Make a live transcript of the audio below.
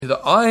the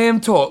I Am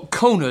Talk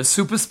Kona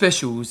Super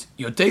Specials,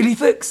 your daily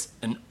fix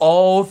in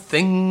all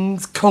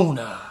things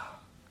Kona.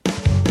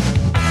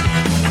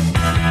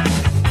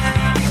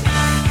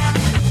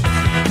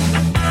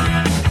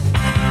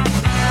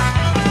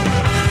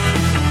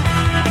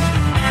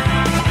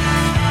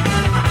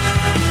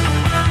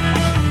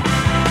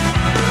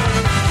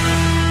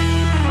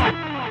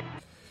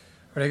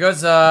 Alright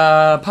guys,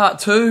 part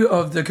 2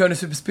 of the Kona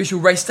Super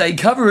Special race day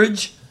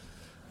coverage.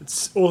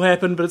 It's all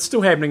happened, but it's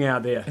still happening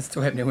out there. It's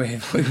still happening.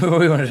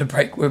 We wanted a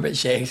break. We're a bit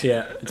shagged.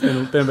 Yeah, it's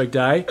been a big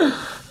day.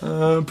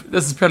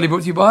 This is proudly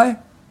brought to you by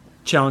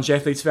Challenge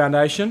Athletes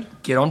Foundation.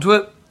 Get onto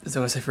it. That's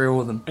what I say for all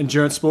of them.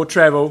 Endurance Sport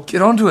Travel.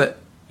 Get onto it.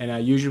 And our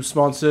usual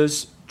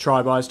sponsors,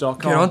 Tribuys.com.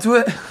 Get onto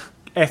it.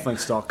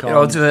 Athlinks.com. Get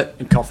onto it.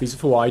 And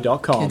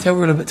CoffeesOfHawaii.com. Can you tell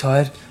we're a little bit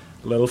tired?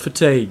 A little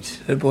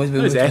fatigued. The boys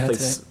Those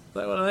athletes,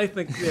 what do they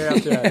think they're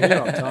up to?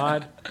 They're not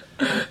tired.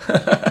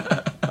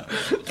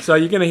 So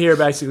you're going to hear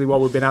basically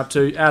what we've been up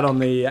to out on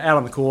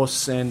the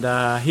course, and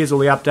here's all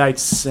the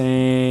updates,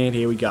 and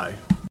here we go.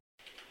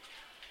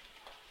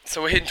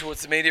 So we're heading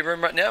towards the media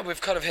room right now. We've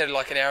kind of had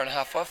like an hour and a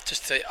half off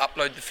just to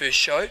upload the first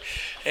show,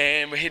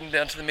 and we're heading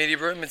down to the media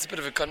room. It's a bit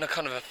of a kind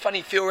of a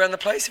funny feel around the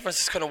place. Everyone's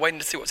just kind of waiting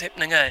to see what's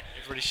happening, eh?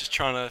 Everybody's just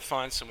trying to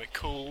find somewhere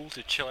cool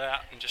to chill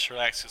out and just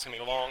relax. It's going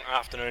to be a long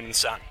afternoon in the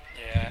sun.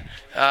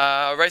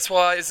 Yeah.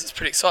 Race-wise, it's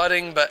pretty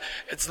exciting, but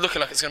it's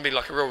looking like it's going to be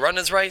like a real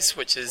runner's race,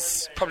 which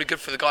is probably good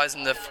for the guys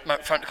in the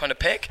front kind of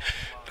pack.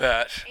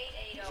 But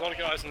there's a lot of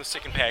guys in the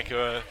second pack who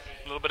are a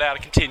little bit out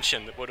of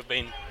contention that would have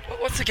been...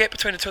 What's the gap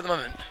between the two at the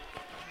moment?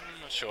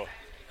 I'm not sure.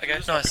 Okay,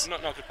 nice.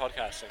 Not good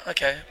podcasting.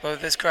 Okay, well,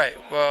 that's great.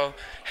 Well,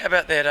 how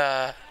about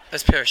that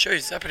this pair of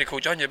shoes? They're pretty cool,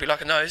 John. You'd be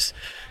liking those.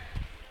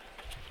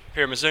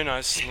 Pair of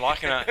Mizunos,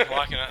 liking it.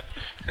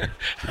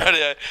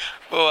 Right,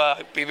 we'll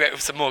be back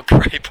with some more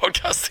great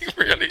podcasting,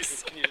 really.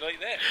 Can you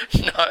delete that?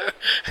 No,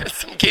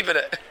 I'm keeping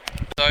it.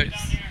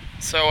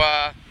 So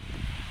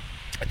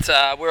it's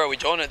where are we,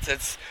 John?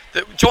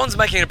 John's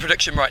making a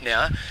prediction right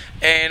now,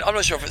 and I'm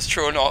not sure if it's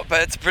true or not,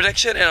 but it's a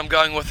prediction, and I'm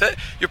going with it.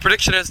 Your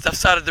prediction is they've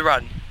started the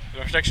run.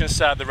 My prediction is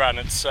started the run.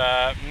 It's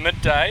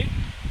midday,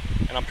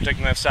 and I'm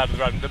predicting they've started the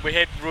run. We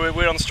had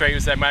word on the street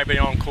was they may be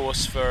on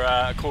course for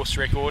a course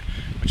record,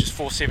 which is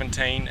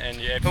 4:17,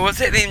 and yeah. But was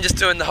that them just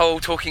doing the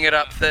whole talking it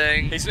up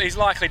thing? He's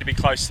likely to be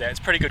close to that. It's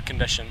pretty good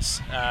conditions,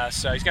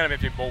 so he's going to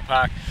be at the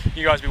ballpark.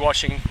 You guys will be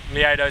watching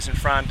Liedo's in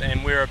front,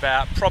 and we're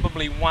about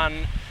probably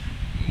one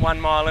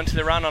mile into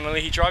the run on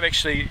Alihi Drive,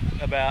 actually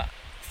about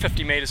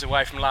 50 metres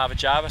away from Lava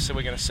Java, so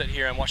we're going to sit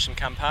here and watch them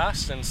come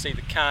past and see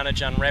the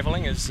carnage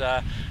unravelling as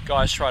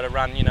guys try to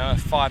run, a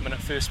 5-minute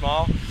first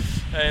mile,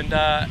 and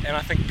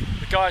I think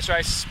the guys'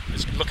 race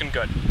is looking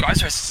good.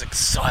 Guys' race is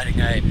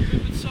exciting, eh?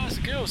 So is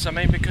the girls. I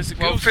mean, because the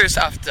girls... Well, first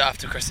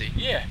after Chrissy.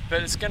 Yeah,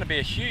 but it's going to be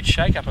a huge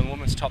shake-up in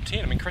women's top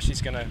 10. I mean,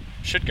 Chrissy's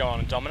should go on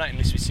and dominate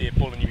unless we see a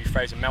Bull and Ubi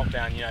Fraser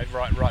meltdown,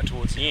 right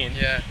towards the end.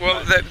 Yeah.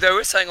 Well, they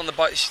were saying on the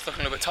bike she's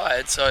looking a little bit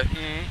tired, so.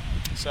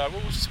 So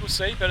we'll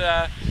see,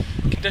 but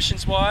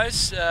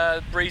conditions-wise,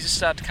 breezes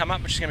start to come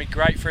up, which is going to be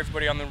great for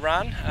everybody on the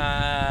run,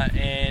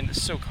 and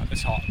it's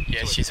hot.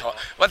 Yeah, she's hot.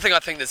 One thing I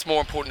think that's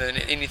more important than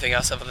anything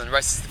else other than the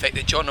race is the fact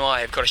that John and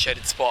I have got a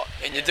shaded spot,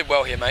 and you did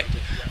well here, mate.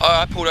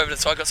 I pulled over to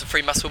the side, got some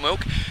free muscle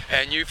milk,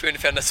 and you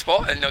found a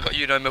spot, and I got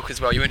you no milk as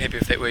well. You weren't happy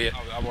with that, were you?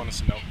 I wanted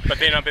some milk, but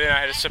then I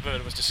had a sip of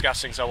it. It was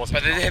disgusting, so I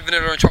wasn't. But they have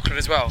vanilla and chocolate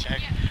as well.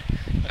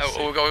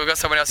 We've got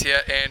someone else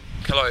here, and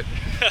hello.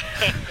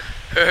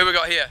 Who we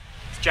got here?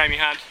 Jamie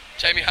Hunt.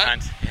 Jamie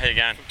Hunt. How you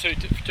going?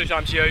 Two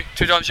times you.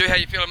 2 times you. How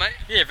you feeling, mate?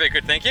 Yeah, very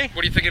good, thank you.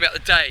 What are you thinking about the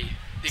day?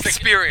 The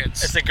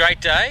experience? It's a great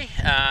day.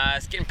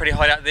 It's getting pretty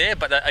hot out there,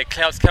 but a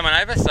cloud's coming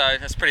over, so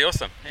it's pretty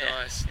awesome. Yeah.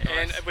 Nice.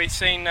 And have we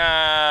seen,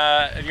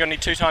 have you got any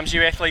 2 times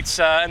you athletes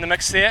in the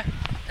mix there?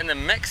 In the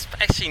mix?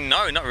 Actually,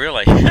 no, not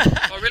really.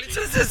 Oh, really?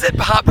 So is that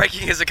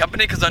heartbreaking as a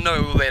company? Because I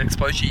know all that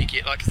exposure you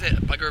get. Like, is that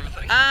a bugger of a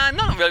thing?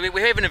 Not really.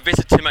 We haven't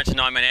invested too much in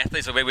Ironman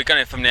athletes. So we're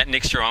going to from that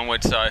next year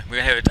onwards. So we're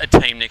going to have a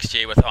team next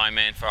year with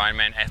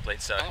Ironman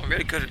athletes. So. Oh,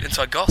 really good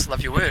inside goss.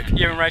 Love your work.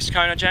 You haven't raced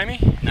Kona, Jamie?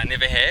 No,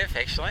 never have,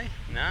 actually.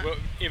 No.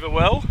 Ever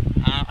will?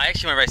 I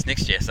actually want to race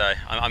next year, so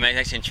I'm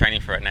actually in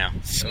training for it now.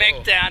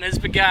 Smackdown has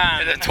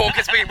begun. The talk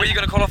has been, where are you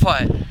going to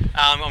qualify?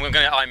 I'm going to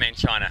Ironman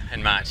China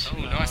in March. Oh,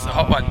 nice. The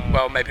hot one.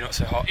 Well, maybe not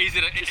so hot.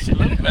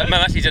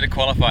 Much easier to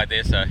qualify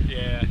there, so.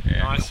 Yeah.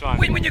 Nice one.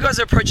 When you guys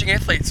are approaching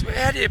athletes,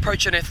 how do you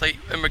approach an athlete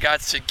in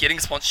regards to getting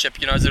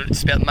sponsorship? Is it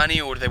just about money,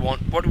 or do they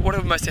want, what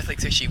do most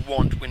athletes actually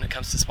want when it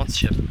comes to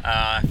sponsorship?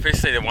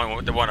 Firstly, they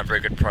want a very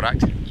good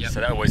product, so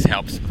that always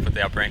helps with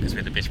our brand because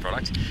we're the best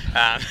product.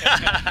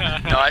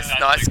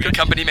 Nice, good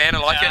company, man. I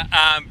like it.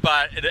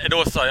 But it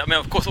also,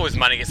 of course, always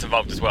money gets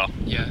involved as well.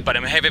 Yeah. But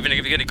if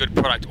you get a good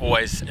product,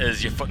 always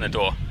is your foot in the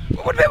door.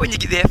 Well, what about when you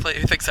get the athlete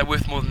who thinks they're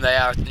worth more than they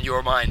are in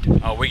your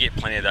mind? Oh, we get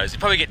plenty of those. You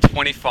probably get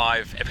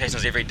 25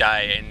 applications every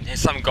day, and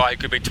some guy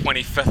could be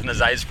 25th in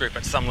his age group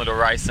at some little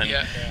race and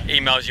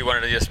emails you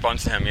wanted to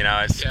sponsor him.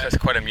 It's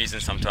quite amusing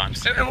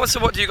sometimes. And so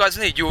what do you guys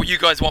need? You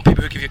guys want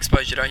people who give you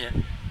exposure, don't you?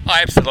 Oh,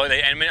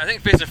 absolutely. And I mean, I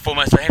think first and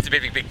foremost, they have to be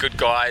good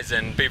guys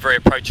and be very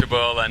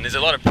approachable. And there's a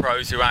lot of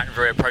pros who aren't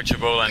very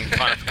approachable and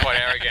kind of quite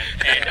arrogant.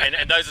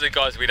 And those are the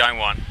guys we don't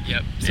want.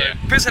 Yep. So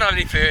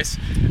personality first,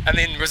 and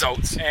then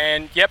results.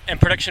 And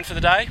prediction for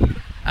the day.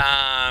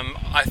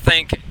 I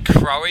think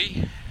Crowe,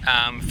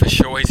 for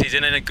sure. He's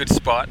in a good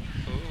spot.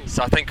 Ooh.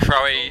 So I think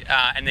Crowe,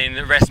 and then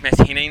Rasmus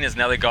Henning is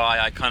another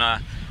guy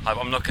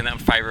I'm looking in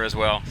favour as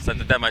well. So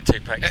they're my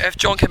 2 picks. If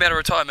John came out of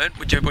retirement,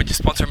 would you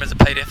sponsor him as a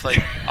paid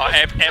athlete? Oh,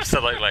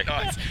 absolutely.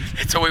 Nice.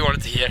 That's all we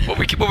wanted to hear. We'll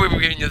be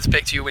giving this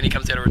back to you when he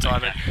comes out of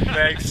retirement.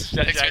 Thanks.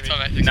 Thanks for your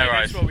time, mate. No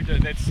worries. That's what we do. We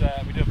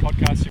do a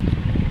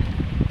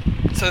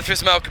podcast. So the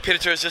first male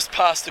competitor has just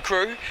passed the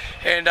crew,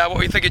 and what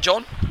do you think of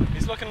John?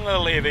 He's looking a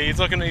little heavy. He's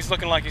looking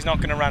like he's not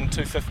going to run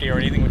 250 or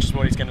anything, which is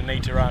what he's going to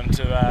need to run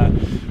to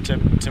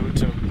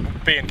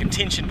be in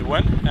contention to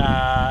win.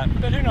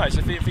 But who knows?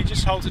 If he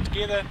just holds it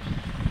together,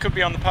 could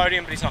be on the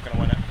podium, but he's not going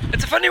to win it.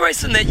 It's a funny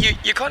race in that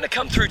you kind of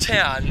come through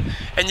town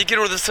and you get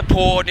all the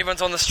support and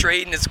everyone's on the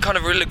street and it's kind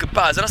of a really good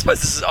buzz. And I suppose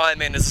this is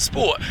Ironman as a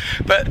sport,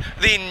 but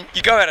then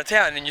you go out of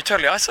town and you're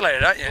totally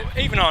isolated, aren't you? Well,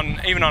 even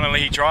on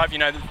Alihi Drive,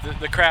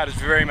 the crowd is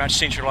very much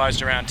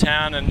centralised around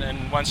town,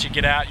 and once you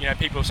get out,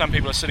 some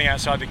people are sitting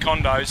outside their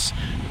condos.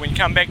 When you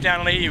come back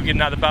down Alihi, you get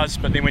another buzz,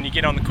 but then when you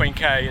get on the Queen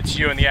K, it's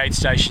you and the aid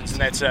stations, and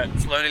that's it.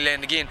 It's Lonely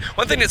Land again.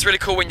 One thing that's really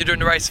cool when you're doing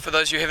the race, for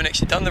those of you who haven't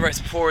actually done the race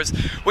before, is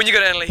when you go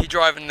down Alihi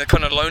Drive in the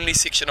kind of lonely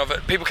section of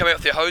it, people come out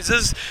with their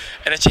hoses,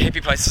 and it's your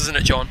happy place, isn't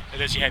it, John?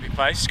 It is your happy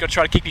place. You've got to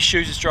try to keep your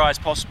shoes as dry as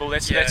possible.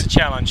 That's a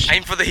challenge.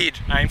 Aim for the head.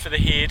 Aim for the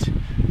head,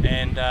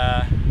 and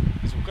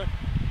it's all good.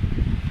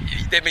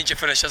 That means you're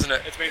finished, doesn't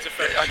it? It means you're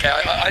finished. Okay,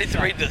 I need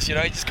to read this,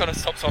 it just kind of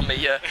stops on me,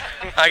 yeah.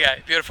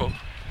 Okay, beautiful.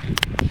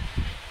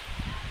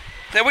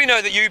 Now we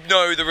know that you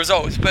know the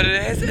results, but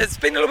it's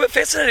been a little bit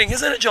fascinating,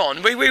 isn't it,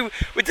 John? We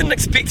didn't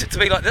expect it to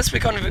be like this. We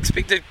kind of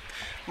expected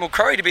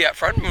Crowe to be up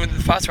front with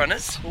the fast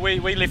runners. We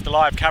left the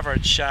live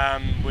coverage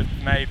with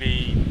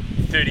maybe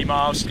 30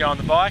 miles to go on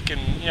the bike,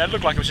 and it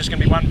looked like it was just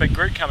going to be one big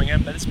group coming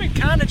in, but it's been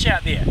carnage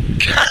out there.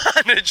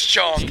 Carnage,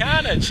 John. It's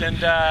carnage, and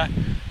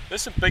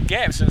there's some big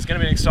gaps, and it's going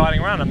to be an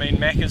exciting run. I mean,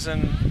 Mac is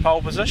in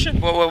pole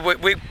position. Well, when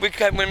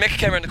Macca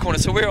came around the corner,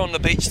 so we're on the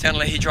beach down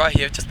Alihi Drive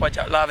here, just by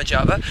Lava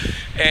Java,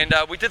 and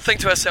we did think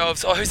to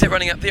ourselves, who's that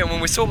running up there? And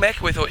when we saw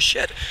Macca, we thought,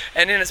 shit.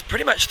 And then it's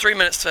pretty much 3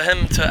 minutes for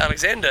him to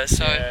Alexander.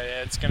 So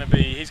yeah, he's going to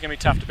be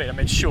tough to beat. I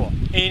mean, sure,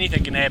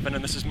 anything can happen,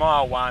 and this is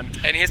mile 1.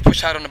 And he has pushed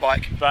hard on the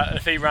bike. But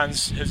if he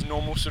runs his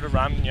normal sort of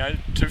run,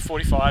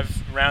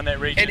 2:45 around that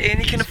region,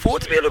 and he can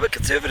afford to be a little bit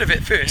conservative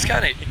at first,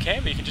 can't he? He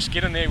can be. He can just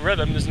get in their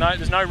rhythm. There's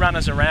no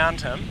runners around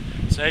him,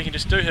 so he can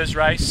just do his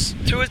race.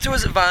 To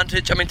his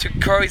advantage, I mean, to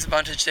Crowe's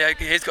advantage,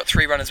 he's got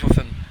 3 runners with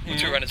him, or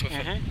 2 runners with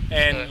him.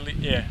 And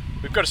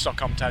we've got to stop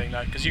commentating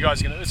though, because you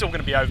guys it's all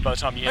going to be over by the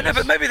time you end. I know,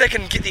 but maybe they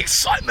can get the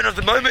excitement of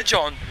the moment,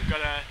 John. We've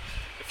got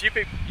a few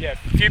people. Yeah,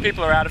 a few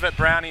people are out of it.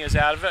 Brownie is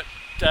out of it.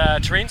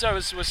 Terenzo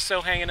was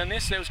still hanging in there,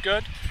 so that was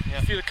good. Yeah.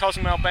 A few of the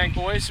Cozumel Bank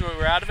boys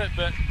were out of it,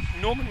 but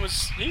Norman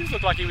he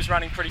looked like he was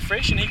running pretty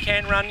fresh, and he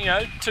can run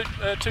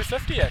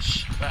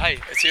 250-ish. But hey,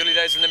 it's the early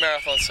days in the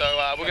marathon, so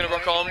we're going to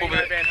rock on.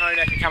 Marino Van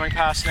Honak are coming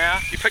past now.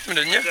 You picked him,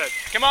 didn't you?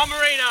 Come on,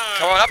 Marino!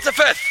 Come on, up to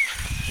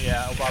 5th.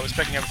 Yeah, well, I was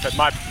picking him 5th.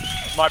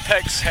 My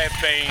picks have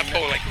been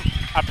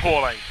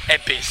appalling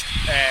at best.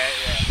 Yeah.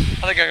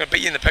 I think I'm going to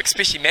beat you in the pick,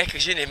 especially Macca,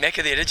 because you didn't have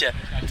Macca there, did you?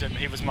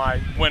 He was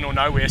my win or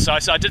nowhere, so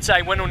I did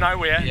say win or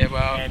nowhere. Yeah,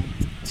 well. And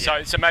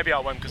so maybe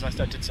I'll win, because I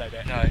did say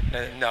that.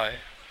 No,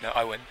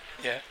 I win.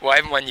 Yeah. Well, I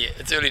haven't won yet.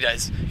 It's early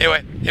days.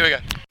 Anyway, here we go.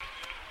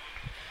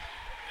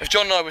 If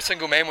John and I were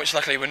single men, which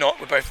luckily we're not,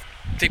 we're both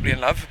deeply in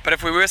love, but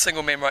if we were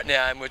single men right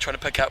now and we're trying to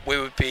pick up, we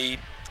would be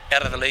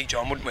out of the league,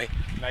 John, wouldn't we?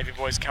 Navy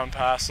boys coming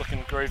past,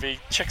 looking groovy.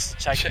 Chicks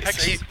taking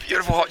pictures. These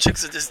beautiful hot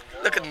chicks are just,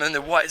 look at them in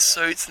their white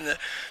suits, and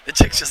the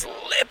chicks just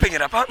lapping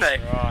it up, aren't they?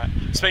 Right.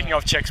 Speaking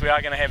of chicks, we are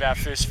going to have our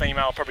first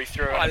female probably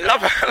through. I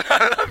love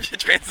your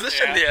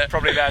transition there.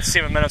 Probably about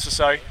 7 minutes or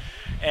so.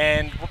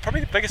 And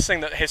probably the biggest thing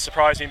that has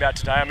surprised me about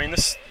today, I mean,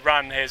 this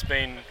run has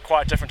been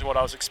quite different to what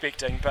I was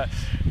expecting, but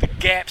the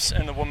gaps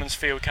in the women's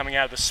field coming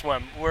out of the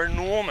swim were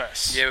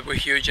enormous. Yeah, we're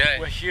huge, eh?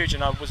 We're huge,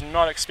 and I was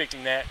not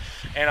expecting that.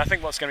 And I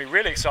think what's going to be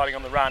really exciting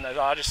on the run is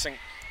I just think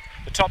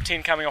the top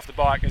 10 coming off the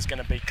bike is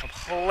going to be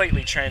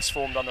completely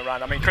transformed on the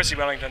run. I mean, Chrissy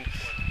Wellington,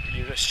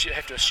 you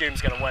have to assume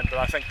is going to win, but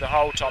I think the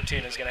whole top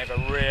 10 is going to have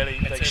a really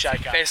big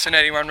shake-up.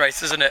 Fascinating run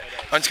race, isn't it?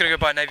 I'm just going to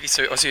go buy a navy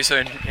suit. I'll see you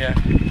soon. Yeah.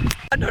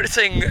 I'm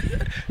noticing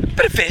a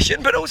bit of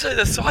fashion, but also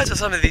the size of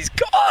some of these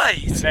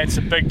guys. That's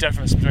a big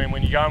difference between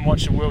when you go and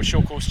watch the World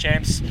Short Course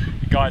Champs.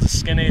 The guys are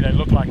skinny, they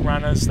look like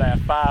runners, they are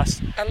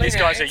fast. These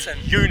guys are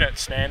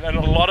units, man, and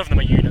a lot of them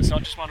are units,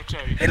 not just 1 or 2.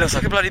 He looks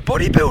like a bloody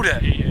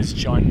bodybuilder. He is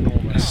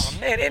ginormous.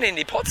 Oh man, and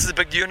Andy Potts is a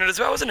big unit as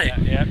well, isn't he?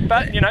 Yeah.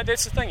 But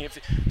that's the thing. If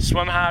you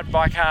swim hard,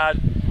 bike hard,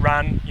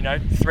 run,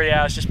 3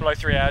 hours, just below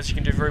 3 hours, you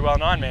can do very well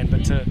in Ironman.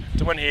 But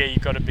to win here,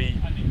 you've got to be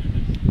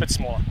a bit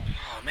smaller.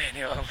 Oh man,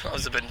 I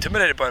was a bit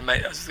intimidated by him,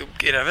 mate. I was going to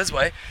get out of his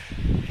way.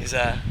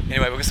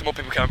 Anyway, we've got some more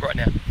people coming up right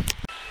now.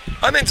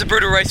 I mean, it's a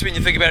brutal race when you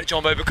think about it,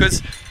 Jumbo,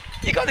 because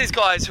you got these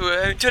guys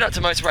who turn up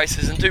to most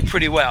races and do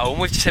pretty well, and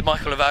we've just had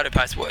Michael Lovato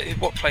pass.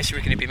 What place do you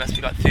reckon he'd be? Must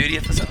be like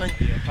 30th or something?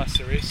 Yeah, plus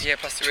the rest. Yeah,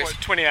 plus the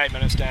rest. 28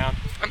 minutes down.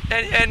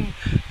 And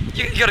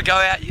you got to go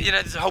out,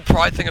 there's a whole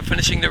pride thing of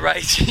finishing the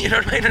race, you know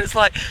what I mean? And it's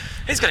like,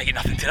 he's going to get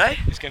nothing today.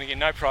 He's going to get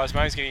no prize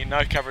money, he's going to get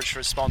no coverage for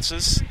his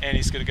sponsors, and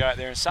he's going to go out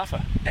there and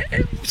suffer.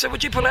 So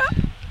would you pull out?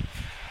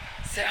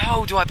 It's that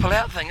whole do I pull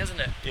out thing, isn't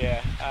it?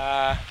 Yeah,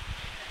 I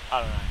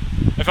don't know.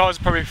 If I was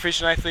probably a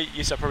professional athlete,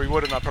 yes, I probably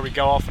would, and I'd probably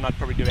go off and I'd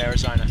probably do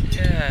Arizona.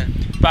 Yeah.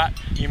 But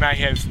you may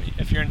have,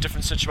 if you're in a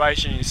different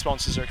situation, your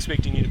sponsors are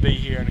expecting you to be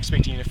here and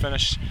expecting you to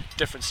finish,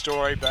 different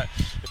story. But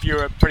if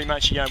you're pretty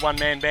much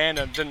one-man band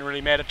and it didn't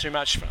really matter too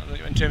much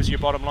in terms of your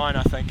bottom line,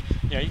 I think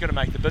you've got to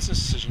make the business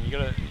decision.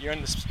 You're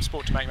in this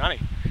sport to make money.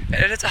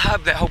 And it's a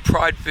hub, that whole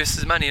pride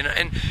versus money,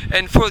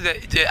 and for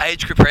the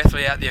age group or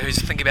athlete out there who's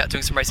thinking about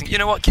doing some racing, you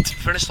know what, get to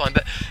the finish line.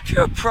 But if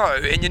you're a pro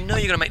and you know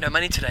you're going to make no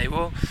money today,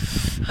 well,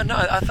 I know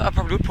I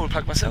probably would pull the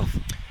plug myself.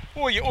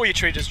 Or you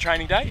treat it as a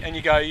training day, and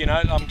you go,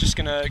 I'm just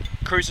going to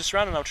cruise this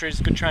run, and I'll treat it as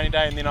a good training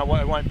day, and then it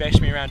won't bash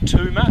me around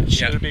too much.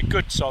 Yeah. It'll be a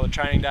good, solid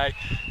training day.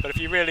 But if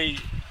you really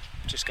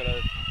just got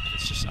to,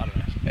 it's just, I don't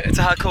know. It's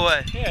a hardcore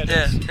way. Yeah, it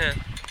is. Yeah.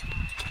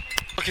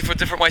 Looking for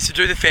different ways to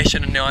do the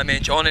fashion in the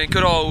Ironman, John, and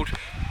good old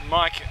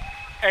Mike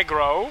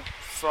Agro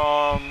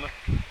from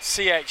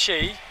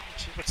CHE.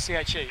 What's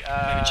CHE?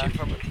 Czech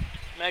Republic.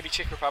 Maybe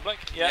Czech Republic.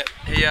 Yeah.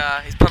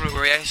 He's public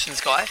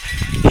relations guy.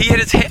 He had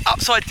his head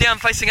upside down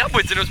facing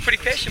upwards, and it was pretty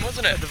fashion,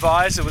 wasn't it? The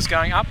visor was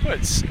going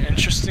upwards.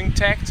 Interesting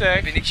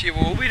tactic. Maybe next year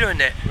we'll all be doing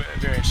that.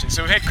 Very interesting.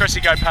 So we've had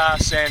Chrissy go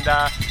past, and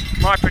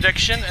my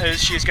prediction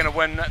is she's going to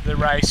win the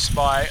race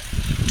by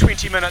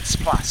 20 minutes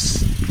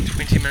plus.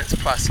 20 minutes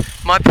plus.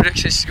 My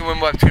prediction is she's going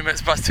to win by 20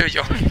 minutes plus too,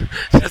 John.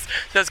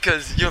 just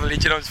because you're the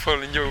legend, I'm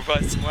following your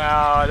advice. Well,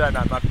 I don't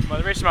know.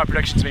 The rest of my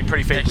predictions have been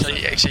pretty feeble.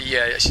 Actually,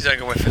 yeah, she's only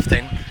going to win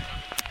 15.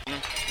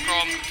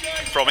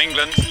 From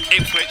England,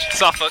 Ipswich,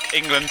 Suffolk,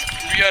 England.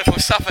 Beautiful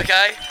Suffolk,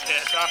 eh?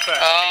 Yeah, Suffolk.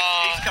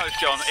 East Coast,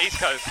 John, East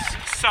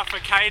Coast.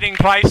 Suffocating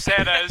place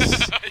that is.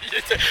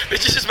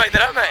 Did you just make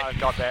that up, mate? I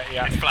got that,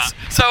 yeah. It's flat.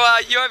 So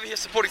you're over here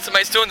supporting some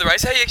mates doing the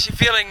race. How are you actually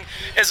feeling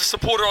as a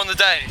supporter on the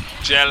day?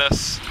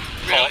 Jealous,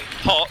 Really?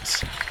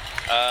 hot,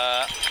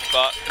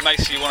 but it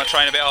makes you want to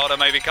train a bit harder,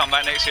 maybe come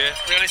back next year.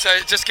 Really? So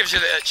it just gives you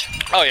the itch.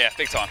 Oh yeah,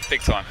 big time,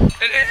 big time. And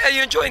are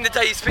you enjoying the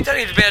day you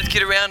spectating to be able to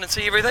get around and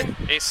see everything?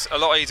 It's a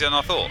lot easier than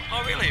I thought.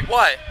 Oh, really?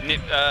 Why?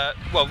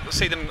 Well,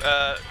 see them,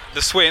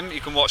 the swim,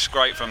 you can watch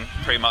great from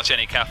pretty much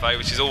any cafe,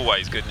 which is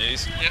always good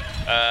news.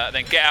 Yep.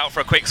 Then get out for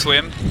a quick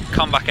swim,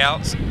 come back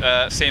out,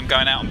 see them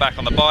going out and back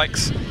on the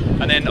bikes,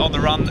 and then on the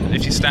run,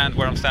 if you stand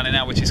where I'm standing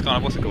now, which is kind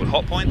of, what's it called,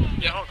 Hot Point?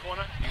 Yeah, hot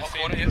corner.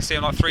 You can see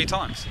them like 3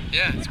 times.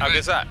 Yeah, it's How great. good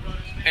is that?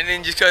 And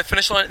then just go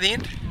finish line at the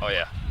end? Oh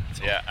yeah,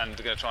 yeah, and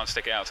we're going to try and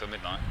stick it out till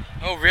midnight.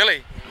 Oh,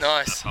 really?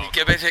 Nice. Oh.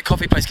 Get back to that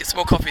coffee place, get some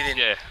more coffee then.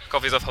 Yeah,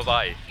 coffee's off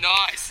Hawaii.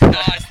 Nice,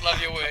 nice.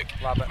 Love your work.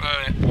 Love it.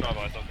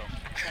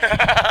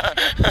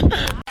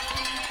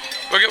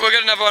 We've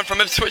got another one from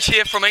Ipswich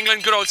here from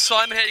England. Good old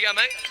Simon. How you going,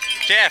 mate?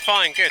 Yeah,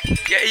 fine, good.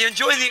 Yeah, you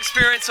enjoy the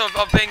experience of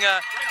being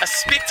a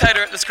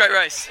spectator at this great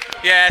race?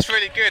 Yeah, it's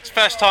really good.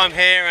 First time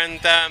here and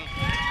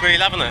really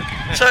loving it.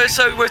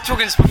 So we were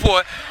talking this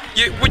before.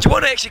 Would you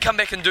want to actually come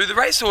back and do the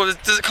race, or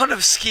does it kind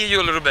of scare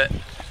you a little bit?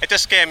 It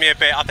does scare me a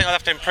bit. I think I'll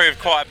have to improve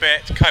quite a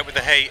bit to cope with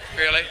the heat.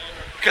 Really?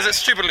 Because it's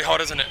stupidly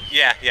hot, isn't it?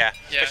 Yeah.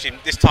 Especially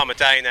this time of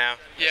day now.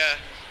 Yeah.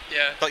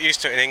 Not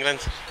used to it in England.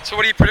 So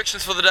what are your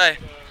predictions for the day?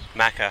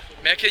 Macca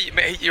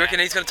Macca, you reckon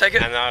he's going to take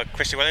it? and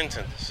Chrissy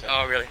Wellington. So.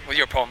 Oh, really? Well,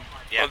 you're a pom.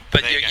 Yeah,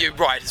 But there you go. you're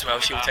right as well.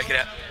 She will take it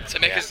out. So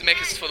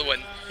Macca's for the win.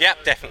 Yeah,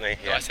 definitely.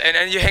 Yeah, Nice.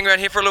 And you hang around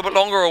here for a little bit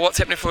longer, or what's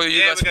happening for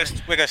you guys?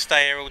 we're going to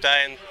stay here all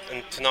day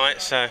and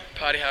tonight. So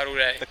Party hard all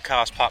day. the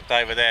car's parked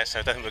over there, so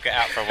I don't think we'll get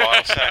out for a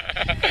while. So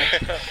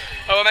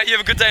Oh, well, mate, you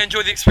have a good day.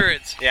 Enjoy the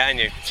experience. yeah, and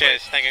you.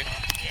 Cheers. Thank you.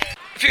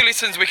 A few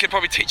lessons we could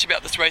probably teach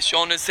about this race,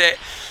 John, is that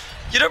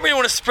you don't really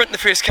want to sprint the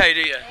first K,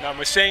 do you? No,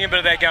 we're seeing a bit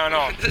of that going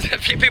on. A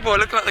few people are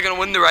looking like they're going to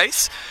win the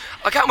race.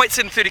 I can't wait to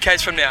see them 30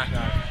 Ks from now.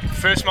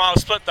 First mile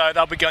split though,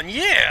 they'll be going,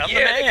 yeah, I'm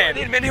the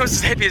man. Man, he was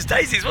as happy as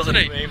daisies, wasn't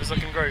he? He was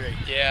looking groovy.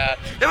 Yeah.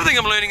 The other thing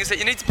I'm learning is that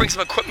you need to bring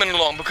some equipment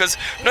along, because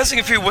I'm noticing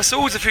a few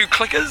whistles, a few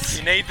clickers.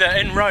 You need the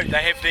in-road,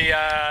 they have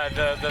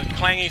the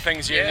clangy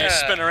things you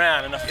spin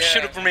around, and I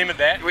should have remembered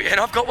that. And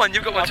I've got one,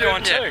 you've got one I've too. got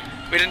one haven't you?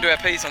 We didn't do our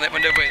P's on that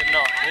one, did we? No,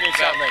 we need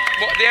So, something.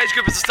 the age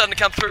groupers are starting to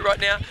come through right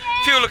now.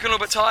 Few are looking a little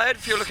bit tired,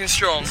 few are looking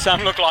strong.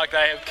 Some look like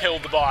they have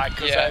killed the bike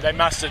because Yeah. they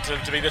mustered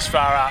to be this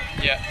far up.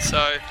 Yeah.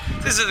 So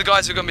these are the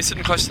guys who are going to be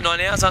sitting close to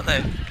 9 hours, aren't they?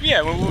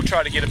 Yeah, well, we'll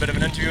try to get a bit of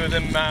an interview with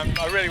him.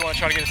 I really want to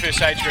try to get the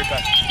first age grouper.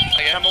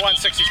 Okay. Number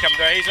 160's coming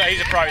through. He's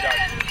a pro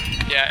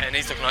though. Yeah, and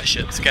he's looking like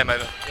shit. It's game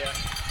over. Yeah.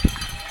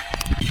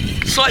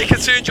 Slightly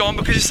concerned, John,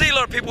 because you see a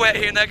lot of people out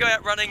here and they go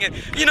out running, and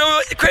you know,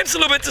 cramp's a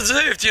little bit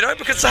deserved, you know,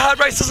 because it's a hard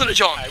race, isn't it,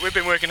 John? Hey, we've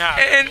been working hard.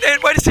 And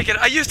wait a second,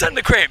 are you starting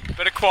to cramp?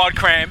 Bit of quad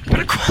cramp.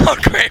 But a quad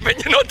cramp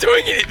and you're not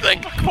doing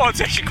anything.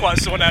 Quad's actually quite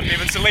sore now,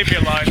 Evan, so leave me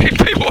alone.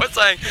 People are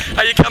saying,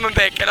 are you coming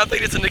back? And I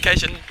think it's an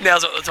indication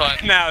now's not the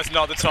time. Now is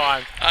not the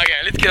time. Okay,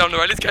 let's get on the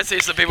road. Let's go see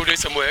some people do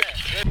some work.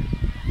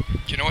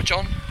 know what,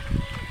 John?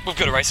 We've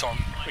got a race on.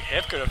 We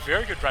have got a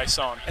very good race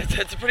on.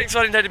 It's a pretty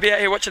exciting day to be out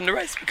here watching the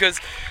race because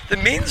the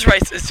men's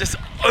race is just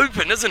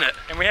open, isn't it?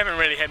 And we haven't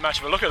really had much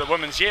of a look at the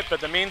women's yet,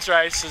 but the men's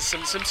race is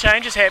some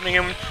changes happening,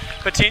 and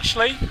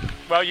potentially,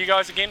 well, you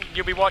guys again,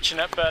 you'll be watching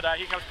it, but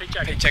here comes Pete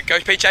Jacobs. Go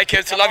Pete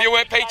Jacobs, I love your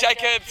work, Pete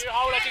Jacobs.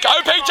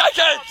 Go Pete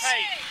Jacobs!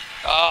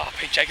 Oh,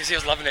 Pete Jacobs, he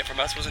was loving it from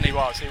us, wasn't he? He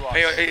was. I've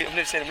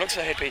never seen him look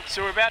so happy.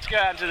 So we're about to go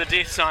out into the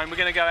death zone. We're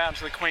going to go out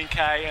into the Queen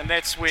K, and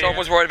that's where... John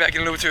was worried about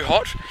getting a little too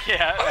hot.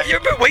 Yeah. Oh, you're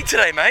a bit weak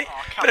today, mate.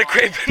 Bit of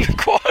cramp in the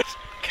quad.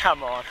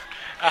 Come on.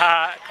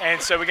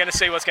 And so we're going to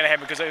see what's going to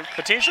happen, because it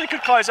potentially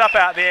could close up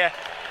out there,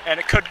 and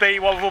it could be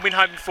what we've all been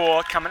hoping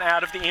for, coming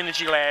out of the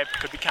energy lab,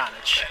 could be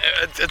carnage.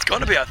 It's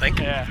going to be, I think.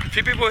 Yeah. A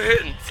few people are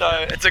hurting, so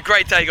it's a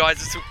great day, guys.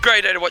 It's a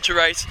great day to watch a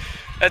race.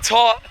 It's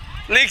hot,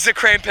 legs are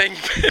cramping,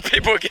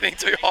 people are getting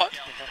too hot.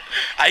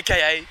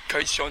 AKA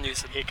Coach John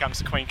Newsom. Here comes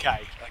the Queen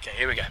K. Okay,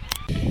 here we go.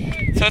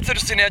 So it's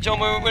interesting now, John.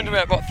 We're in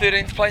about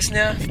 13th place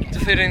now. The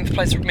 13th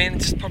place for men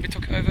just probably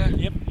took over.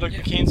 Yep, Luke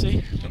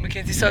McKenzie. Luke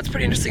McKenzie. So it's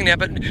pretty interesting now,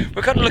 but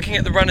we're kind of looking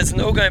at the runners and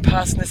they're all going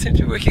past and they seem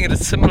to be working at a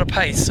similar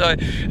pace. So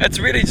it's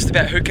really just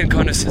about who can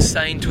kind of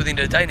sustain till the end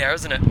of the day now,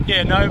 isn't it?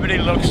 Yeah, nobody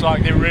looks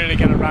like they're really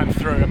going to run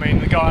through. I mean,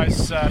 the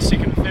guys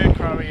second and third,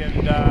 Crowe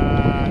and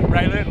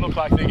Raylan, look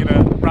like they're going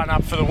to run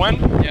up for the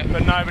win. Yep.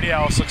 But nobody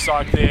else looks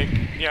like they're,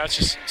 it's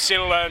just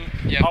settle in,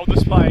 Yep. hold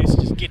this place,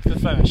 just get to the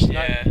finish.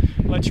 Yeah.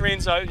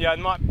 Lorenzo,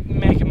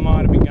 Macca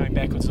might have been going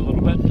backwards a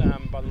little bit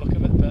by the look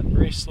of it, but the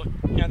rest look,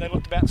 they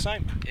looked about the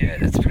same. Yeah,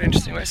 it's pretty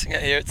interesting racing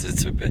out here.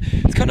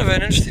 It's kind of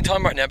an interesting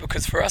time right now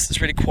because for us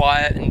it's really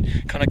quiet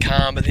and kind of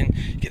calm, but then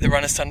you get the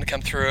runners starting to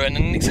come through, and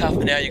in the next half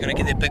an hour you're going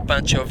to get that big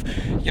bunch of,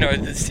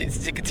 the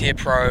second tier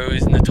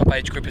pros and the top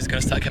age group is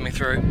going to start coming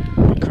through.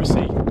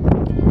 Chrissy,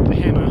 the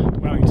Hammer,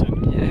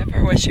 Wellington. Yeah, how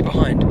far away is she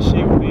behind?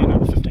 She will be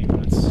another 15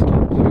 minutes.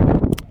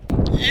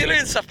 You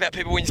learn stuff about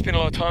people when you spend a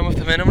lot of time with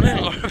them, and I'm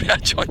learning a lot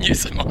about John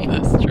Newsom on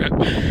this trip.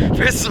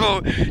 First of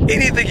all,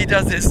 anything he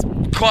does is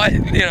quite,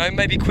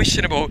 maybe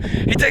questionable.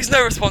 He takes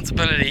no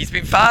responsibility. He's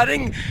been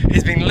farting,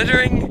 he's been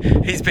littering,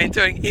 he's been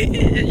doing...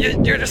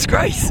 You're a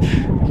disgrace.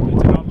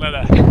 Do not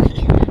litter.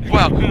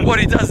 Well, what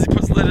he does is he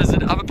puts litters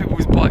in other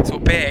people's bikes or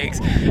bags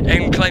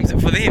and claims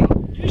it for them.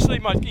 Usually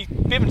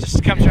Bevan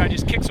just comes around,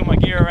 just kicks all my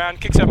gear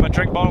around, kicks up my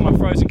drink bottle, my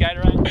frozen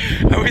Gatorade.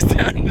 We're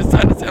starting to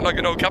sound like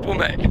an old couple,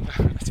 mate.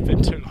 It's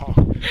been too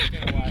long.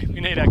 Get away. We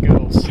need our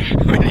girls.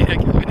 we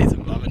need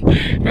some loving.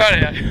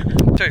 Right,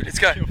 dude, let's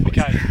go.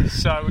 Okay,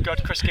 so we've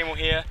got Chris Kemmel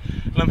here,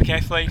 Olympic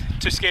athlete,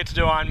 too scared to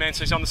do Ironman, so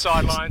he's on the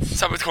sidelines.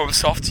 Some would call him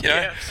soft,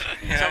 Yeah.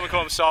 Some would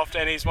call him soft,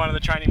 and he's one of the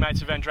training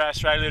mates of Andrea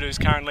Australia, who's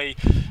currently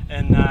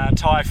in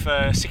tie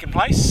for second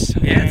place.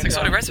 Yeah, it's and, an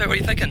exciting race, mate. What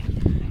are you thinking?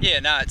 Yeah,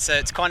 no,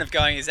 it's kind of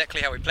going exactly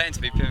how we planned,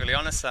 to be perfectly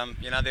honest.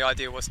 The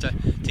idea was to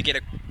get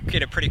a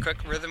pretty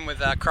quick rhythm with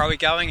Crowe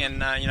going,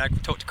 and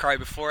talked to Crowe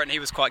before, and he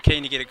was quite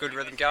keen to get a good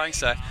rhythm going.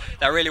 So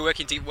they're really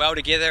working well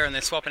together, and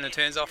they're swapping the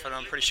turns off, and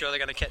I'm pretty sure they're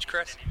going to catch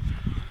Chris.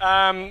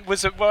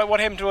 What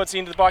happened towards the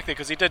end of the bike there?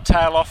 Because he did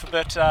tail off a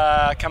bit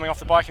coming off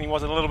the bike, and he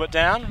was a little bit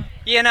down.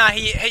 Yeah, no,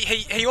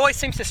 he always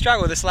seems to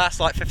struggle this last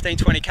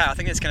 15-20k. I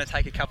think it's going to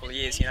take a couple of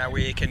years, where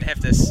you can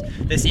have this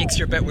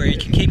extra bit where you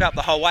can keep up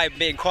the whole way,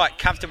 be in quite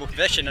comfortable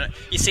position. And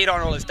you see it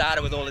on all his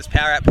data with all his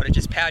power output.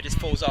 Power just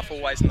falls off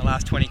always in the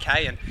last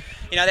 20k, and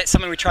that's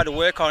something we tried to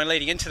work on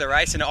leading into the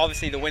race, and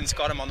obviously the wind's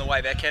got him on the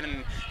way back in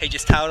and he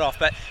just tailed off.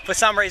 But for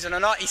some reason or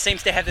not, he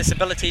seems to have this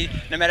ability,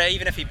 no matter,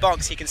 even if he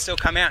bonks, he can still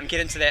come out and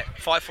get into that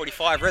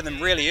 5:45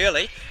 rhythm really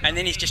early, and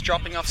then he's just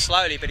dropping off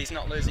slowly, but he's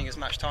not losing as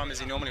much time as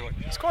he normally would.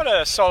 He's quite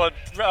a solid,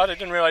 I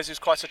didn't realise he was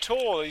quite so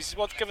tall.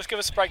 Give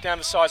us a breakdown of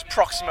the size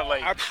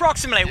approximately.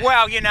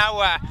 Well,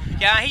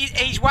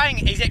 he's weighing,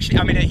 he's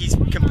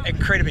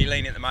incredibly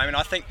lean at the moment.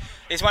 I think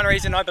there's one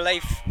reason I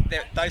believe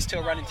that those two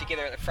are running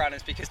together at the front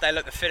is because they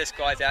look the fittest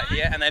guys out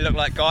here, and they look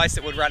like guys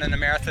that would run in a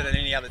marathon than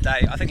any other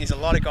day. I think there's a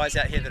lot of guys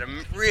out here that are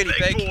really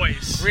big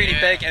boys. Really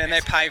big, and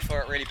they're paying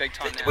for it really big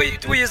time now.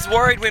 Were you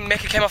worried when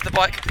Macca came off the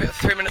bike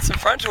 3 minutes in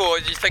front, or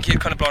do you think he'd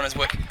kind of blown his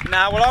work?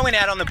 No, well, I went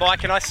out on the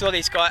bike and I saw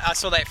these guys. I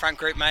saw that front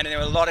group, mate, and there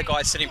were a lot of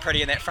guys sitting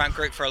pretty in that front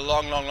group for a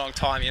long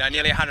time.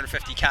 Nearly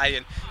 150k,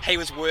 and he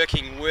was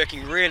working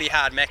really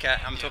hard. Macca,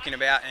 I'm talking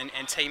about, and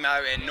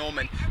Timo and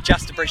Norman,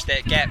 just to bridge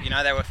that gap.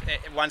 They were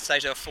at one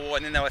stage they were 4,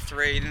 and then they were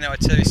 3, then they were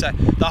 2. So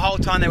the whole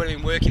time they would have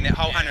been working that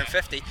whole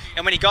 150.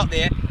 And when he got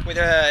there,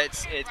 whether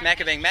it's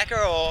Macca being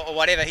Macca or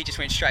whatever, he just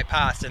went straight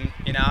past. And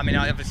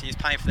obviously he's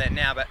paying for that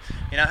now, but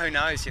who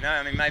knows?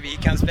 Maybe he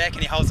comes back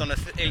and he holds on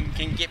and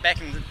can get back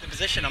in the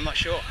position. I'm not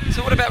sure.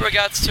 So what about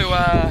regards to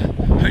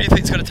who do you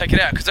think's going to take it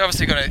out? Because they're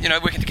obviously going to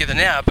working together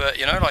now, but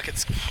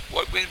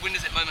when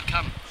does that moment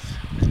come?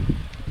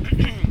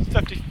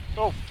 50.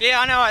 Oh. Yeah,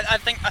 I know. I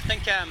think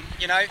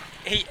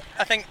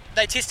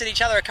they tested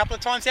each other a couple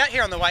of times out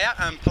here on the way up.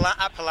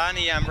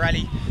 Palani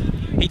Raleigh,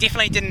 he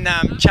definitely didn't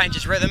change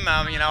his rhythm.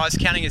 I was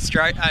counting his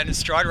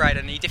stride rate,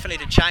 and he definitely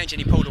did change,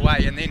 and he pulled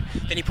away, and then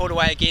he pulled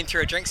away again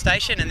through a drink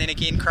station, and then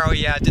again Crowe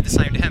did the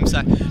same to him.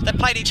 So they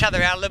played each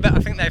other out a little bit.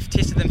 I think they've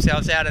tested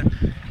themselves out, and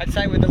I'd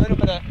say with a little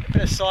bit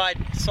of side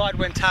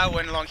wind,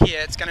 tailwind along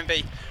here, it's going to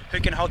be who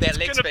can hold that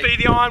leg It's going speed. to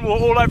be the Iron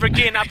Wall all over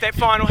again up that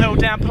final hill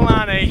down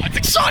Palani. It's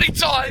exciting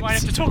times! Won't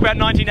have to talk about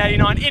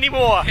 1989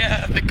 anymore.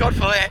 Yeah, thank God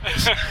for that.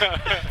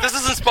 Does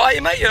this inspire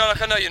you, mate? You know,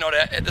 like I know you're not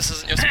out, this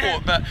isn't your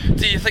sport, but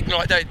do you think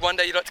like one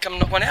day you'd like to come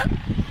and knock one out?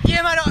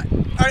 Yeah, mate,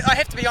 I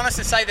have to be honest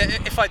and say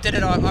that if I did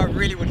it, I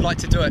really would like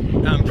to do it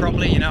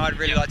properly. You know, I'd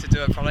really like to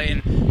do it properly.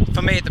 And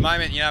for me at the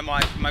moment, you know,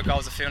 my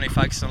goals are firmly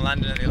focused on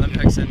London and the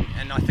Olympics, and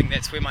I think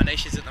that's where my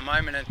niche is at the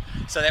moment. And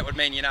so that would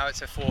mean, you know,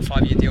 it's a 4 or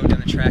 5 year deal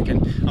down the track,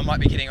 and I might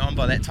be getting on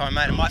by that time,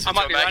 mate. I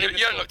might be running. You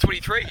don't look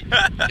 23. You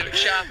look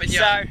sharp and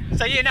young.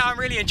 So yeah, no, I'm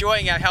really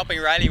enjoying helping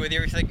Rayleigh with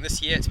everything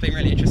this year. It's been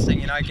really interesting,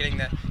 you know, getting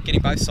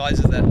both sides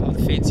of the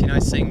fence, you know,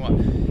 seeing what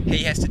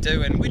he has to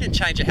do. And we didn't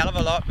change a hell of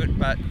a lot,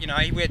 but you know,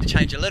 we had to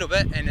change a little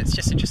bit, and it's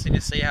just interesting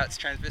to see how it's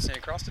transversing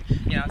across. And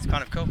you know, it's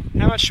kind of cool.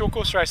 How much short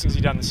course racing has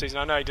he done this season?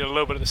 I know he did a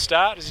little bit at the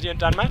start. Has he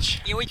done much?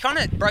 Yeah, we kind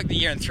of broke the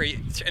year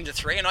into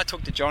three, and I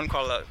talked to John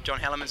quite a lot, John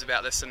Hellemans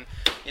about this, and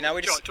you know,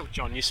 we just talked to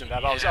John Newsom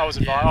about it. I was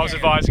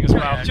advising as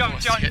well. John,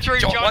 John.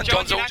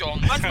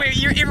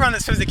 everyone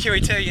that swims the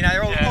QE2, you know,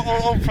 they're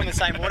all from the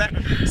same water.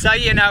 So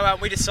you know,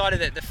 we decided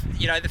that the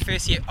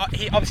first year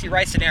he obviously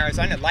raced in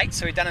Arizona late,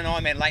 so he'd done an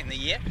Ironman late in the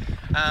year.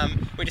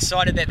 We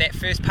decided that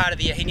first part of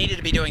the year he needed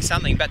to be doing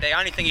something, but the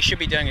only thing he should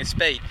be doing is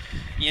speed.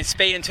 You know,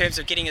 speed in terms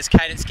of getting his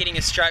cadence, getting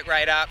his stroke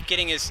rate up,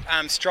 getting his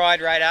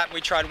stride rate up.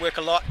 We tried to work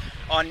a lot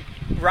on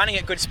running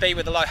at good speed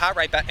with a low heart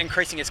rate, but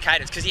increasing his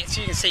cadence, because as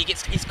you can see,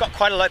 he's got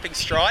quite a loping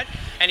stride,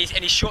 and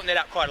he's shortened that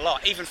up quite a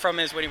lot, even from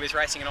when he was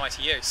racing in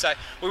ITU. So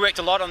we worked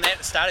a lot on that at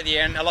the start of the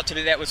year, and a lot to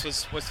do that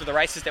was for the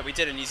races that we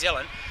did in New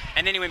Zealand.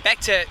 And then he went back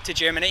to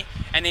Germany,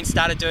 and then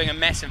started doing a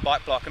massive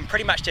bike block, and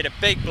pretty much did a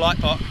big bike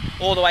block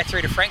all the way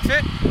through to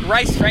Frankfurt,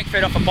 raced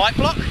Frankfurt off a bike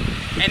block,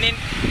 and then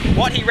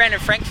what he ran in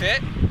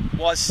Frankfurt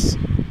was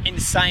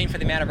insane for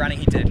the amount of running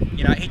he did.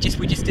 You know,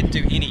 we just didn't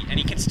do any, and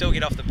he can still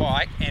get off the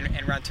bike and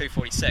run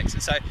 2:46.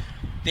 And so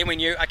then we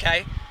knew,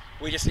 okay,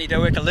 we just need to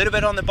work a little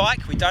bit on the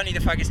bike. We don't need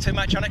to focus too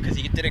much on it, because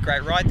he did a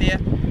great ride there,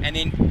 and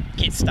then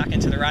get stuck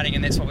into the running,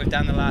 and that's what we've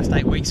done the last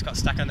 8 weeks. Got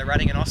stuck in the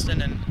running in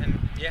Austin, and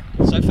yeah,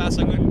 so far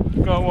so good.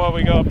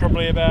 We got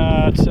probably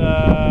about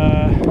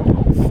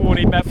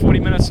 40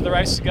 minutes of the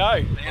race to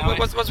go.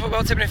 What's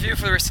happening for you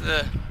for the rest of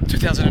the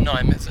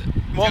 2009? Is it?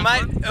 Well,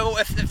 mate,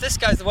 if this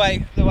goes the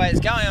way it's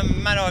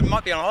going, mate, I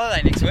might be on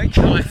holiday next week.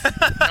 Nice.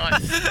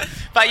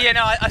 But yeah,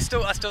 no, I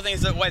still think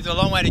it's a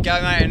long way to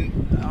go, mate. And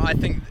I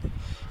think,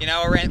 you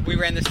know, we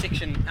ran this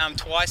section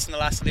twice in the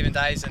last 11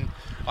 days, and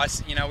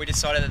we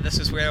decided that this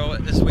is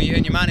where you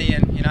earn your money,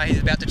 and you know, he's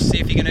about to see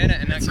if he can earn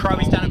it. And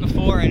Crowley's done it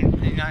before, and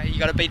you know, you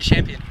got to beat a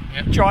champion.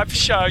 Yep. Drive for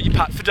show, you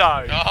putt for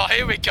dough. Oh,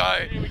 here we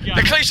go.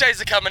 The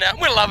cliches are coming out.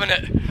 We're loving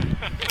it.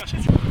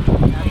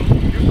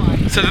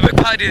 So the big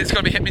party that's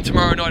going to be happening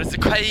tomorrow night is the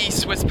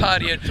K-Swiss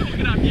party. She's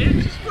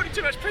putting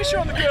too much pressure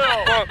on the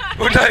girl.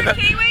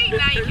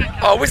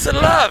 With the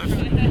love.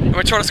 And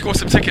we're trying to score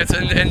some tickets,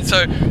 and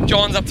so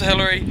John's up to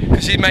Hillary,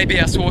 because she may be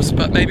our source,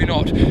 but maybe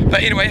not.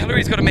 But anyway,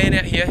 Hillary's got a man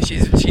out here.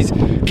 She's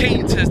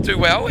keen to do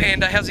well,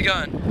 and how's he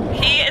going?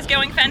 He is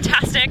going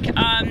fantastic.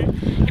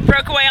 He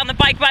broke away on the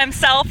bike by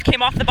himself,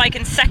 came off the bike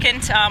in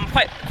second,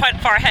 quite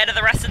far ahead of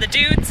the rest of the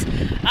dudes.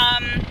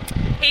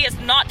 He is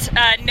not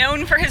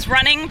known for his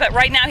running, but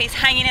right now he's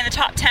hanging in the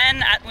top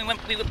 10. We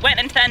went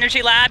into the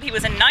Energy Lab, he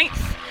was in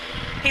 9th.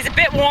 He's a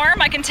bit warm,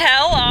 I can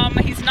tell.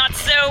 He's not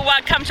so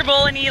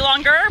comfortable any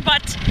longer,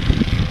 but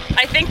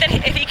I think that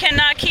if he can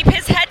keep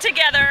his head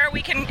together,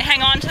 we can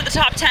hang on to the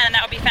top 10, and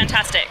that would be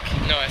fantastic.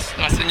 Nice.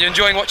 And you're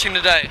enjoying watching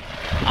today?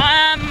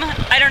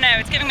 I don't know,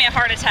 it's giving me a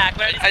heart attack.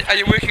 But are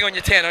you working on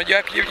your tan?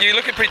 You're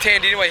looking pretty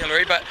tanned anyway,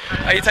 Hillary, but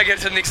are you taking it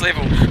to the next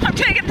level? I'm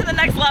taking it to the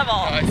next level.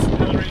 Nice.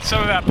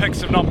 Some of our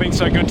picks have not been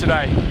so good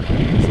today.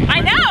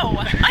 I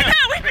know,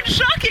 we've been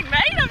shocking,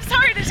 mate, I'm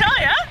sorry to tell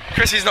you.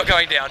 Chrissy's not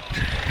going down.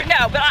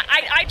 No, but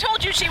I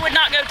told you she would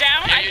not go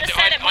down. Yeah, I just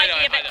said it might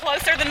be a bit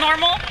closer than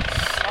normal.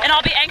 And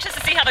I'll be anxious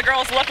to see how the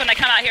girls look when they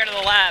come out here to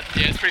the lab.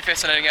 Yeah, it's pretty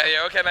fascinating out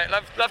here. Okay, mate,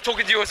 love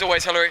talking to you as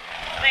always, Hillary.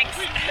 Thanks.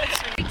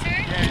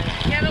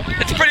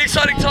 It's a pretty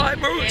exciting time.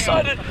 We're all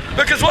excited.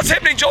 Because what's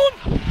happening, John?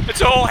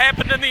 It's all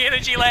happened in the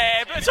Energy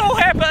Lab. It's all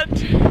happened.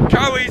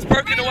 Chloe's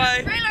broken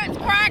away. Reload's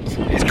cracked.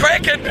 He's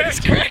cracking. He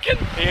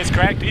is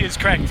cracked. He is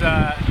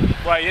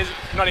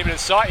not even in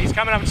sight. He's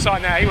coming up in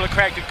sight now. He will have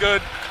cracked a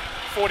good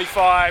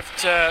 45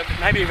 to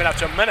maybe even up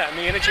to a minute in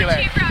the Energy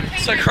Lab.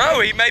 So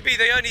Crowe may be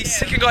the only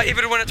second guy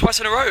ever to win it twice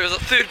in a row. Or is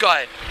it third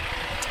guy?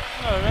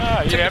 Oh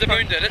no, Tim de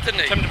Boon did it,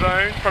 didn't he? Tim de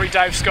Boon, probably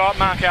Dave Scott,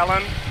 Mark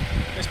Allen.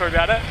 That's probably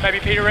about it. Maybe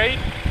Peter Reid.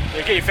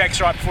 Yeah, get your facts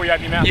right before you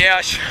open your mouth. Yeah,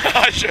 I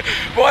should.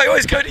 Well, I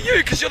always go to you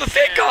because you're the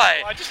fat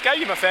guy. I just gave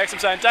you my facts. I'm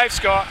saying Dave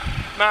Scott,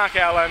 Mark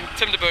Allen,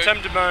 Tim de Boon.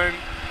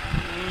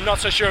 Not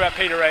so sure about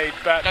Peter Reid,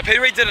 but no,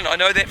 Peter Reid didn't. I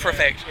know that for a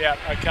fact. Yeah.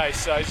 Okay.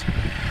 So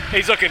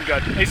He's looking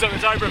good. It's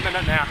over a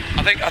minute now.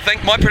 I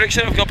think my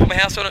prediction, I've got to put my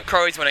house on it,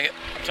 Crowley's winning it.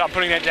 So I'm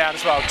putting that down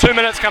as well. 2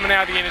 minutes coming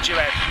out of the Energy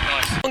Lab.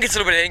 Nice. One gets a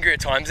little bit angry at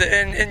times,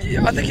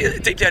 and I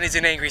think deep down he's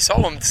an angry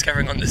soul, I'm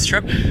discovering on this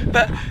trip.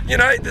 But, you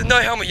know, there's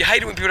no helmet. You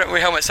hate it when people don't wear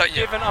helmets, don't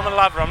you? Kevin, I'm a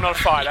lover, I'm not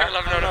a fighter. You're a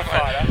lover, not a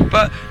fighter.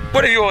 But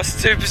what are your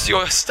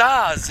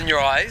stars in your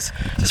eyes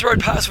just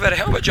rode past without a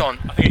helmet, John?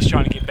 I think he's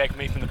trying to get back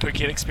me from the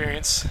Phuket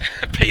experience.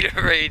 Peter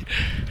Reid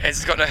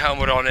has got no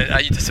helmet on it.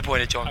 Are you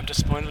disappointed, John? I'm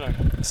disappointed in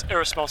him. It's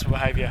irresponsible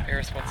behaviour.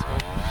 Irresponsible.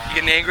 You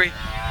getting angry?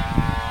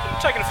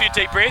 I'm taking a few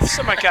deep breaths.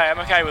 I'm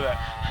okay with it.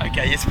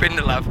 Okay, you're spreading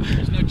the love.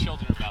 There's no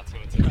children about, so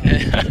it's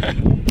okay.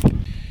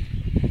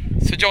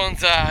 So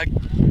John's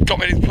got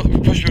me to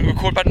push the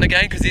record button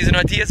again because he's an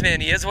ideas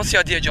man, he is. What's the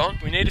idea, John?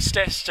 We need a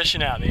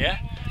statistician out there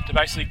to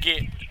basically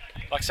get,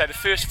 like say, the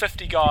first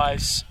 50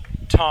 guys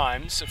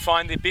times and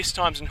find their best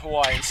times in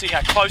Hawaii and see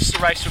how close the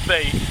race would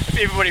be if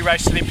everybody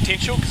raced to their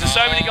potential, because there's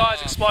so many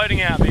guys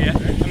exploding out there.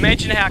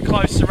 Imagine how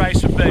close the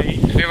race would be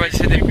if everybody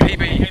said their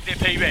PB.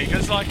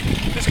 Because like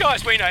there's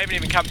guys we know haven't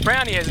even come,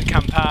 Brownie hasn't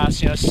come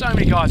past, you know, so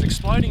many guys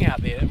exploding out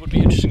there. It would be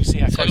interesting to see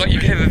how close. So like you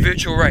could have a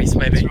virtual race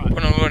maybe on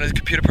one of the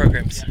computer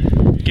programs.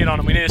 Get on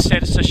it. We need a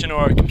statistician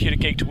or a computer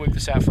geek to work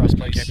this out for us,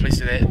 please. Okay, please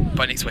do that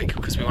by next week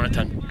because we want it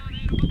done.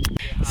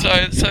 So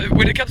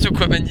when it comes to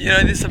equipment, you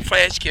know, there's some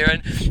flash gear,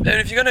 and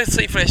if you're going to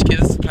see flash gear,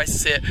 this is the place to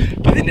see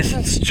it. But then there's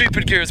some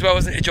stupid gear as well,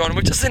 isn't it, John? And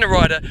we've just seen a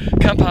rider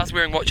come past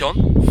wearing what, John?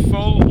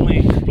 Full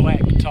length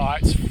black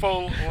tights,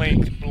 full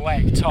length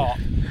black top.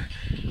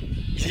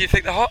 Do you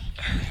think they're hot?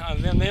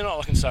 They're not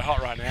looking so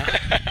hot right now.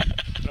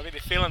 But I bet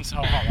they're feeling so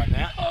hot right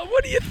now. Oh,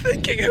 what are you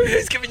thinking?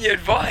 Who's giving you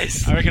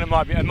advice? I reckon it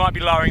might be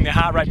lowering their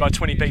heart rate by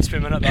 20 beats per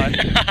minute though.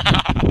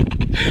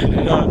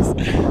 Nice.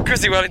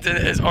 Chrissy Wellington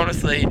is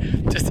honestly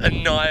just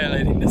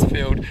annihilating this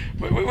field.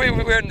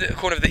 We're in the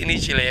corner of the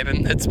Energy Lab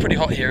and it's pretty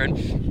hot here,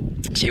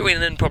 and she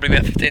went in probably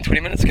about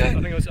 15-20 minutes ago. I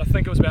think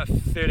it was about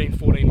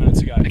 13-14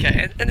 minutes ago.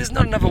 Okay, and there's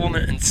not another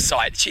woman in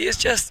sight. She is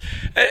just,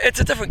 it's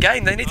a different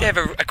game. They need to have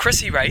a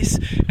Chrissy race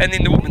and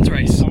then the women's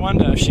race. I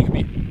wonder if she could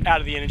be out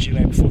of the Energy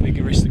Lab before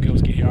the rest of the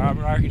girls get here. I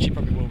reckon she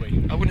probably will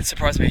be. I wouldn't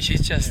surprise me.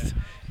 She's just,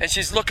 and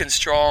she's looking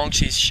strong,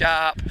 she's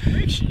sharp.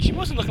 She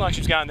wasn't looking like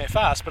she was going that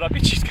fast, but I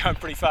bet she's going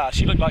pretty fast.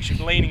 She looked like she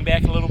was leaning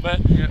back a little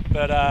bit,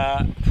 but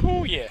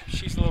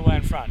she's a little way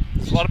in front.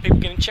 There's a lot of people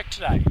getting checked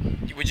today.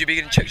 Would you be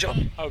getting checked,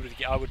 John? I would be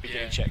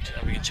getting checked.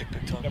 I'd be getting checked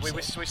big time. Yeah,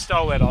 we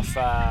stole that off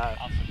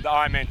the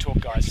Ironman Talk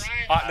guys. The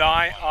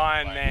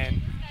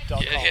Ironman.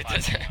 Yeah,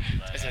 don't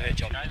say that,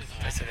 John.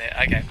 Don't say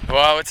that. Okay.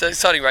 Well, it's an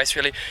exciting race,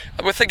 really.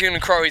 We're thinking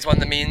Crowley's won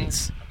the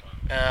men's.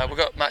 We've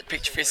got Mark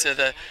Peachfessor,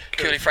 the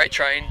Curly Freight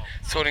Train,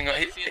 sorting.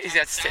 He's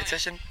our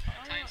statistician.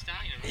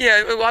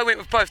 Yeah, well, I went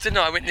with both, didn't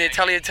I? I went near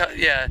Italian,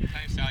 yeah.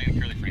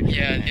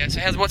 Yeah.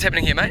 So what's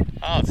happening here, mate?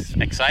 Oh, it's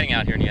exciting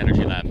out here in the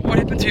Energy Lab. What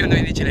happened to you in the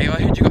Energy Lab?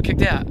 I heard you got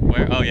kicked out.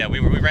 We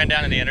ran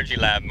down in the Energy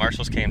Lab.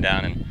 Marshals came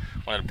down and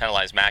wanted to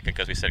penalise Macca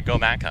because we said, go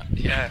Macca.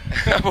 Yeah.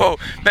 Well,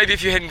 maybe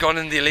if you hadn't gone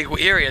in the illegal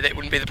area, that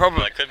wouldn't be the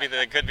problem. Well,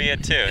 it could be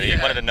it too. Yeah.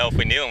 He wanted to know if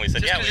we knew, and we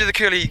said, just you're the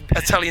Curly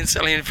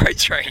Italian Freight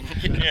Train.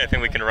 Yeah, I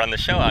think we can run the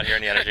show out here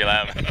in the Energy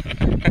Lab.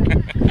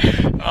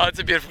 Oh, it's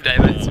a beautiful day,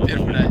 mate. It's a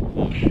beautiful day.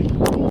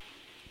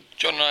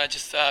 John and I have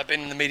just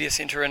been in the media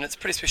centre, and it's a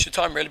pretty special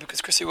time, really,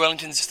 because Chrissy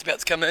Wellington's just about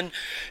to come in,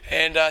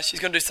 and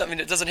she's going to do something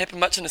that doesn't happen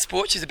much in the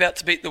sport. She's about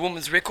to beat the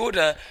women's record.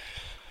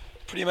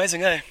 Pretty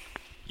amazing, eh?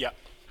 Yep.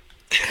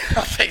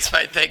 Thanks,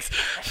 mate. Thanks.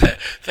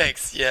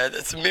 Yeah,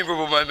 it's a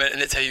memorable moment,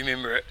 and that's how you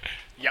remember it.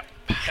 Yep.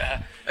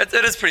 It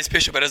is pretty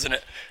special, but isn't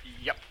it?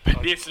 Yep.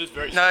 Yes, it is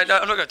very No, special.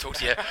 I'm not going to talk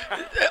to you.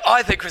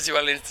 I think Chrissy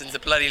Wellington's a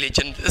bloody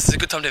legend. This is a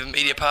good time to have a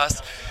media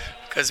pass,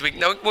 because we've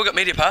got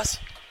media pass.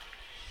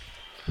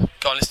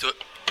 Go on, let's do it.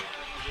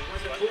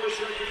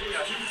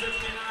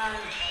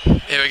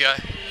 Here we go.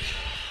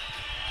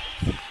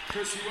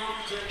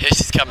 Here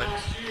she's coming.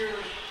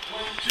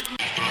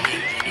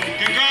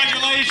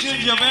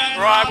 Congratulations, you've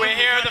had. Right, we're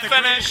here at the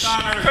finish.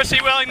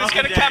 Chrissy Wellington's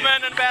going to come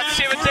in about 17th.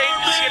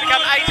 She's going to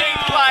come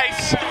 18th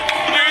place.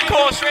 New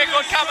course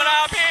record coming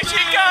up. Here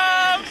she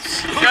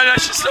comes. No,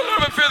 she's still a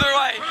little bit further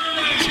away.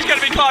 She's going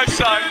to be close,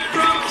 though.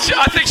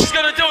 I think she's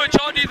going to do it,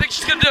 John. Do you think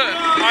she's going to do it?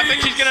 I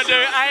think she's going to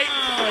do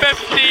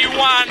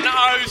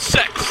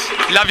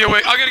 8:51.06. Love your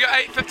work. I'm going to go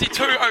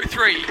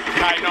 8:52.03.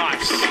 Okay,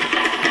 nice.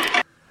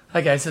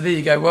 Okay, so there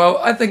you go. Well,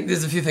 I think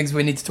there's a few things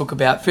we need to talk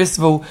about. First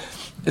of all,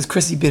 is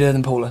Chrissy better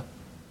than Paula?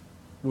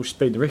 Well, she's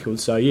beat the record,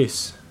 so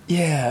yes.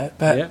 Yeah,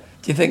 but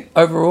do you think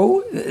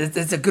overall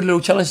it's a good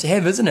little challenge to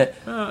have, isn't it?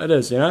 It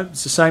is, you know.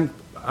 It's the same.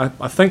 I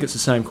think it's the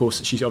same course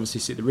that she obviously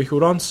set the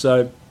record on.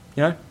 So,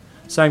 you know,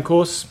 same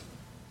course,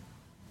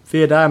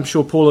 fair day. I'm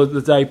sure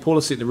the day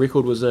Paula set the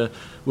record was a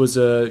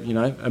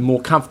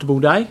more comfortable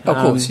day. Of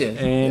course, yeah.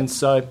 And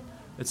so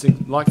it's a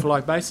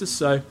like-for-like basis.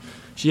 So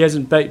she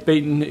hasn't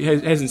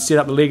hasn't set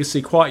up the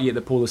legacy quite yet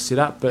that Paula's set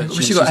up, but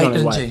she got 8, on her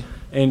didn't way. she?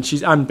 And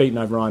she's unbeaten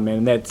over Ironman,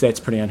 and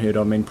that's pretty unheard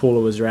of. I mean, Paula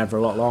was around for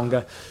a lot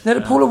longer. Now,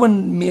 did Paula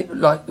win,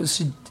 was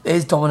she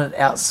as dominant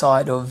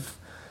outside of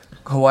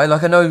Hawaii?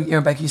 Like, I know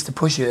Erin Baker used to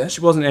push her.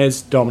 She wasn't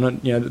as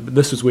dominant, but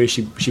this was where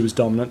she was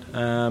dominant.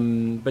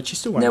 But she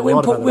still won a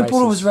lot of other when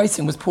Paula races. was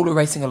racing, was Paula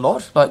racing a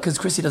lot? Like, because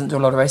Chrissy doesn't do a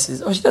lot of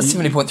races. Oh, she does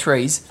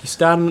 70.3s. You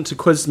started to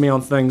quiz me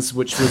on things,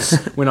 which was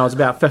when I was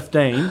about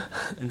 15,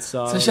 and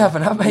so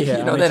sharpen up, mate. Yeah,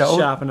 You're not I need that to old.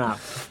 sharpen up.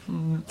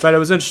 But it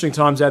was interesting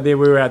times out there.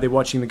 We were out there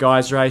watching the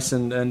guys race,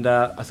 and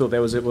I thought it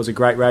was a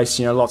great race.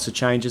 Lots of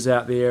changes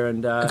out there,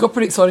 and It got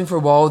pretty exciting for a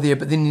while there,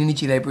 but then the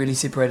Energy Lab really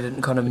separated it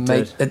and kind of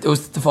made it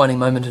was the defining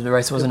moment in the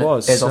race, wasn't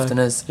it? As often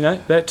is.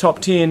 That top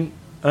 10.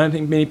 I don't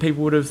think many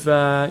people would have.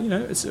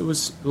 It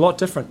was a lot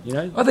different.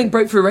 I think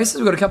breakthrough races.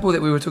 We've got a couple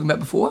that we were talking about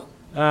before.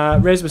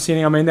 Rasmus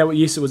Henning, I mean,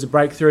 yes, it was a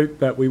breakthrough,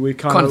 but we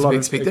kind of a lot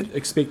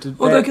expected.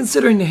 Although that.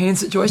 Considering the hand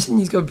situation,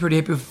 he's got to be pretty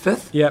happy with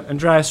fifth. Yeah,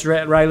 Andreas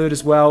Raylud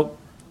as well.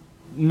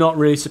 Not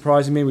really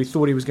surprising me. We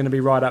thought he was going to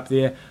be right up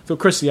there. Thought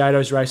Chris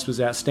Lieto's race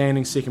was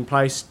outstanding. Second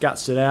place,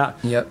 gutsed it out.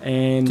 Yep.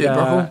 And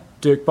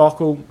Dirk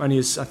Bockel, only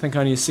his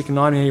second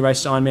 9. He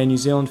raced Ironman New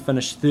Zealand,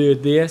 finished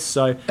third there.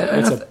 So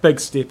it's a big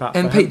step up.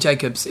 And for Pete him.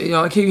 Jacobs, he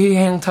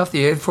hung tough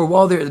there for a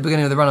while there at the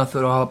beginning of the run. I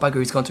thought, oh bugger,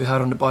 he's gone too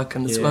hard on the bike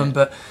and the swim,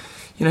 but.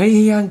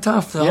 He hung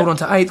tough to hold on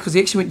to 8th because he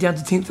actually went down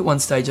to 10th at one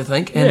stage, I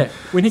think. And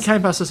when he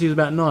came past us, he was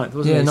about 9th,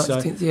 wasn't he?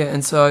 9th, 10th, yeah.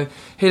 And so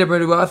he did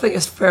really well. I think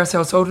as Faris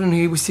Householden,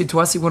 he said to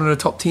us he wanted a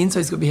top 10, so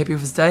he's got to be happy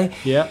with his day.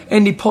 Yeah.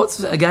 Andy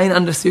Potts, again,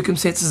 under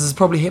circumstances, has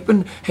probably happy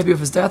with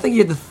his day. I think he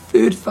had the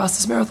 3rd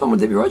fastest marathon. Would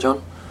that be right,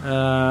 John?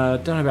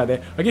 Don't know about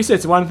that. I guess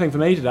that's the one thing for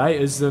me today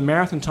is the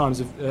marathon times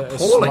are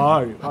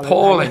slow.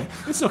 Appalling.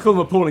 Let's not call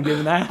them appalling,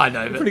 given they I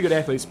know, they're pretty good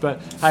athletes. But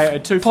hey,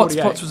 at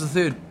 2:48, Potts was the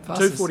 3rd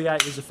fastest.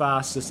 2:48 was the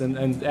fastest,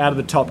 and out of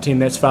the top 10,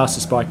 that's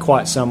fastest by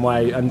quite some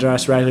way.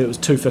 Andreas Raylud, it was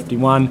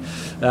 2:51,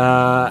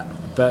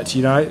 but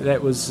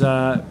that was.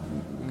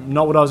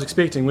 Not what I was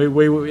expecting.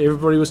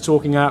 Everybody was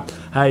talking up.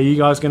 Hey, you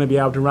guys going to be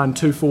able to run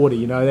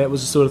 2:40? That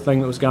was the sort of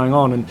thing that was going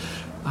on, and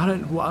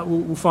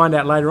we'll find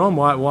out later on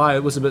why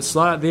it was a bit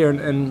slow out there.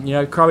 And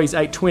Crowey's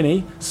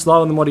 8:20,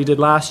 slower than what he did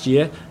last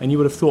year, and you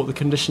would have thought the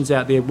conditions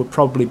out there were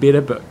probably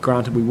better. But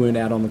granted, we weren't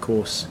out on the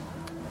course.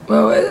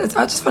 Well, I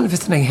just find it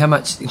fascinating how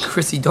much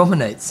Chrissy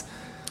dominates.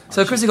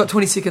 So Chrissy got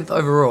 22nd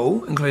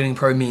overall, including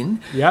pro men.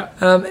 Yeah.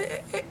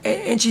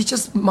 And she's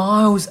just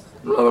miles.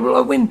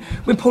 When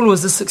Paula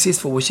was this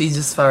successful, was she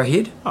just far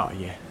ahead? Oh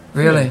yeah.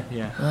 Really?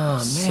 Yeah. Oh man,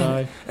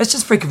 So, it's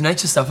just freak of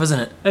nature stuff, isn't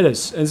it? it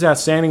is. It's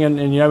outstanding, and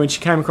when she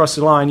came across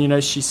the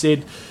line, she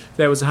said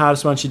that was the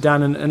hardest one she'd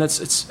done, and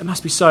it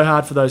must be so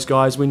hard for those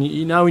guys when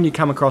when you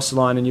come across the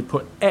line and you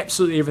put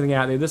absolutely everything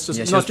out there. This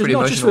just she was pretty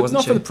emotional, wasn't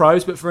not she? for the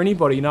pros, but for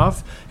anybody.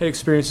 I've had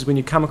experiences when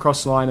you come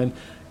across the line and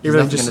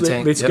everything nothing just in the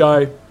tank. let's Yep.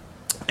 go,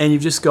 and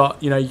you've just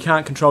got you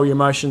can't control your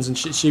emotions, and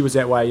she was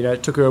that way.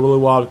 It took her a little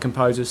while to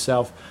compose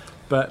herself.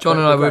 But John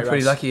and I were great pretty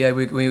race. lucky. Yeah,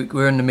 we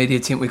were in the media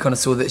tent. We kind of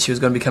saw that she was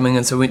going to be coming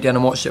in, so we went down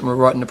and watched it, and we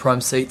were right in the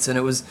prime seats. And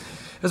it was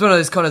one of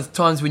those kind of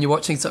times when you're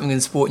watching something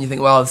in sport and you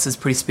think, wow, this is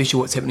pretty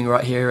special what's happening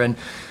right here. And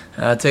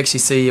to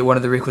actually see one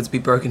of the records be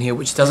broken here,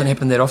 which doesn't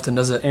happen that often,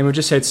 does it? And we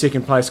just had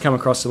second place come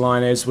across the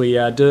line as we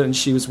did it, and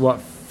she was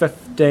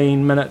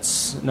 15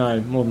 minutes?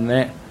 No, more than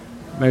that.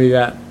 Maybe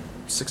about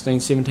 16,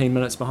 17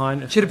 minutes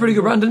behind. She had a pretty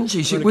good run, didn't she?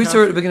 We saw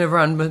her at the beginning of the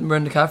run,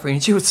 Miranda Carfrey,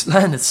 and she was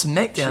landing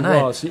smack down. She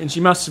was, and she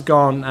must have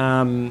gone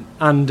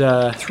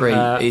under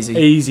 3,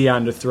 easy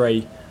under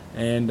 3,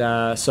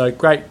 and so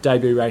great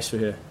debut race for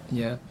her.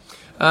 Yeah.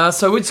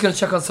 So we're just going to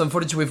check on some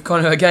footage. We've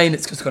kind of, again,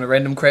 it's just kind of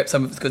random crap.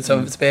 Some of it's good, some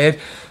of it's bad.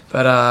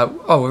 But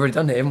we've already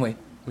done that, haven't we?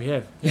 We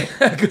have. Yeah,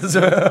 because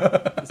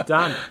it's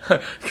done.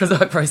 Because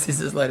I process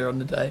this later on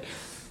today.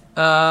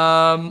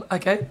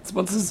 Okay,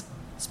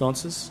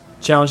 sponsors.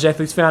 Challenged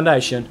Athletes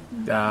Foundation.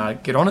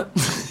 Get on it.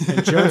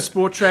 Endurance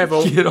Sport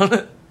Travel. Get on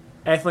it.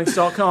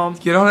 Athlinks.com.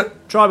 Get on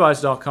it.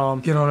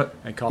 Tribos.com. Get on it.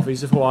 And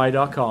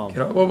coffeesofhawaii.com.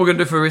 What we're going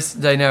to do for the rest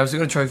of the day now is we're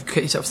going to try to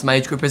catch up some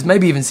age groupers,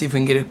 maybe even see if we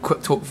can get a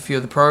quick talk with a few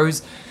of the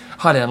pros.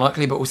 Highly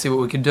unlikely, but we'll see what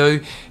we can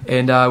do.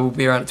 And we'll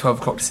be around at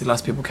 12 o'clock to see the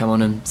last people come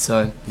on in.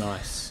 So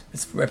nice.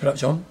 Let's wrap it up,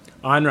 John.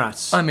 Iron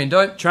Rats. I'm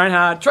Mendo. Train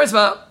hard. Train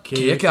smart.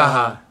 Kia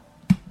kaha.